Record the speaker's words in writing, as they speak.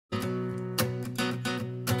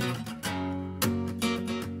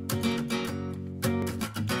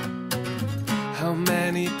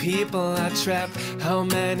many people are trapped? How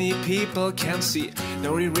many people can see?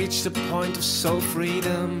 Now we reach the point of soul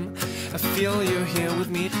freedom. I feel you're here with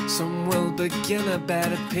me. Some will begin a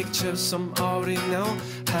better picture. Some already know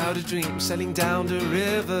how to dream. Sailing down the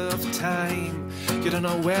river of time. You don't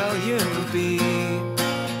know where you'll be.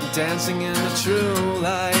 Dancing in the true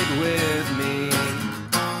light with me.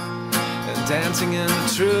 Dancing in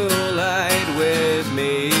the true light with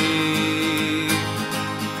me.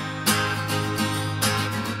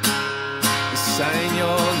 Sign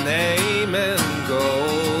your name in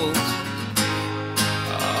gold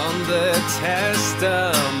on the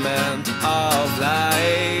testament of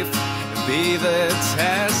life. Be the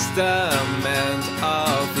testament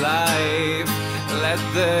of life. Let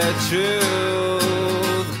the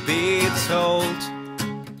truth be told.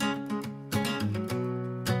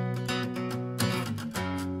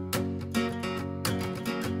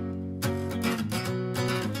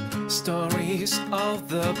 Stories of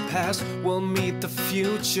the past will meet the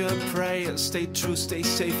future. Prayers, stay true, stay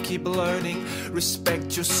safe, keep learning.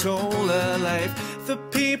 Respect your soul alive. The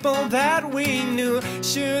people that we knew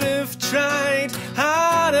should have tried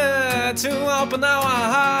harder to open our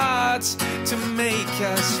hearts, to make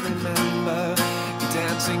us remember.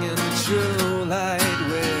 Dancing in the true light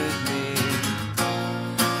with me.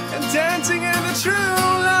 And dancing in the true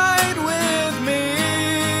light with me.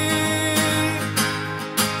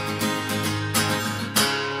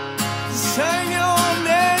 Sign your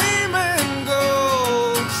name in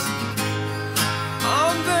gold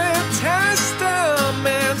on the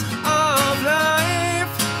testament of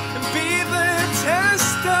life. Be the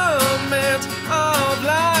testament of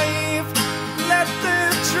life. Let the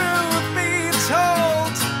truth be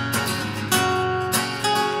told.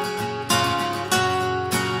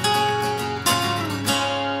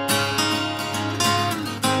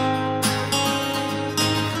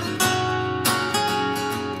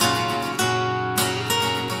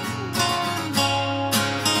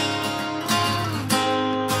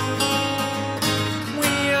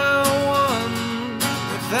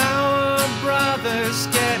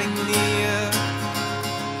 Getting near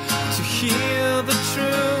to hear the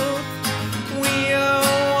truth. We are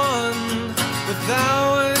one with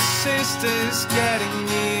our sisters, getting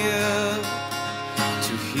near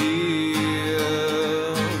to hear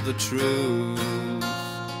the truth.